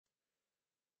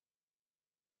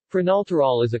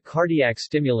Prenalterol is a cardiac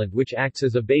stimulant which acts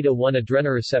as a beta-1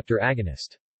 adrenoreceptor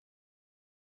agonist.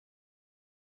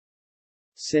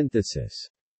 Synthesis.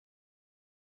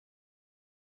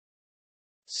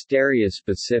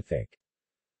 Stereospecific.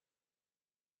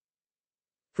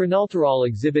 Prenalterol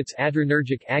exhibits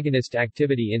adrenergic agonist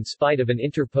activity in spite of an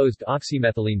interposed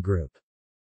oxymethylene group.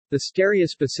 The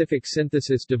stereospecific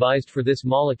synthesis devised for this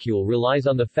molecule relies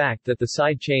on the fact that the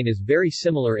side chain is very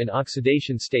similar in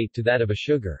oxidation state to that of a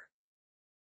sugar.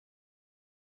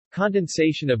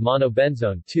 Condensation of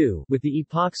monobenzone with the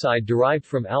epoxide derived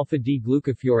from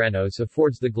alpha-D-glucofuranose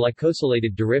affords the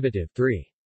glycosylated derivative 3.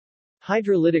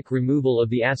 Hydrolytic removal of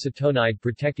the acetonide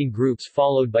protecting groups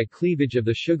followed by cleavage of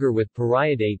the sugar with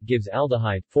periodate gives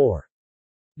aldehyde 4.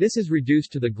 This is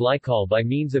reduced to the glycol by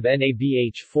means of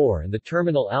NABH4 and the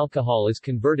terminal alcohol is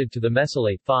converted to the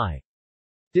mesylate 5.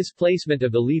 Displacement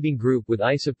of the leaving group with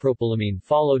isopropylamine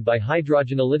followed by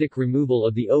hydrogenolytic removal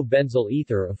of the O-benzyl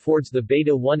ether affords the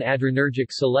beta-1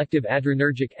 adrenergic selective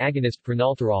adrenergic agonist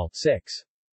prenalterol 6.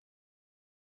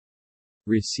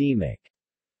 Racemic.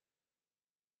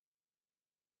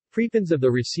 Prepends of the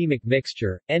racemic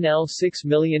mixture, NL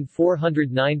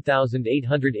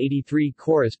 6409883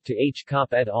 corresp to H.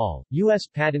 Kopp et al., U.S.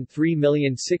 Patent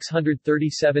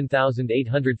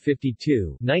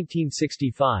 3637852,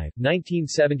 1965,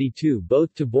 1972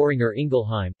 both to Boehringer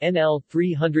Ingelheim, NL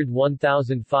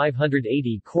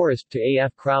 301580 corresp to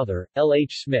A.F. Crowther, L.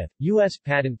 H. Smith, U.S.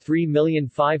 Patent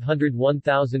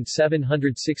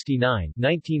 3501769,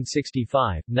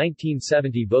 1965,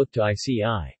 1970 both to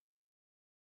ICI.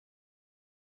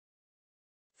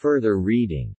 Further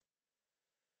reading.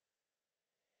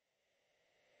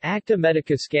 Acta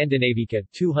Medica Scandinavica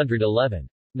 211.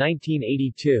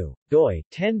 1982. doi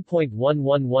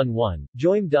 10.1111,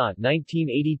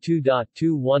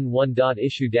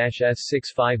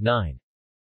 joim.1982.211.issue-S659.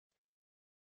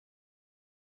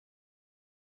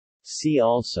 See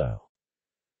also.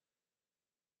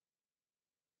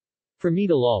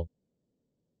 Formoterol,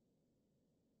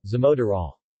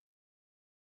 Zimoterol.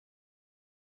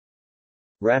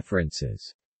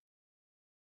 References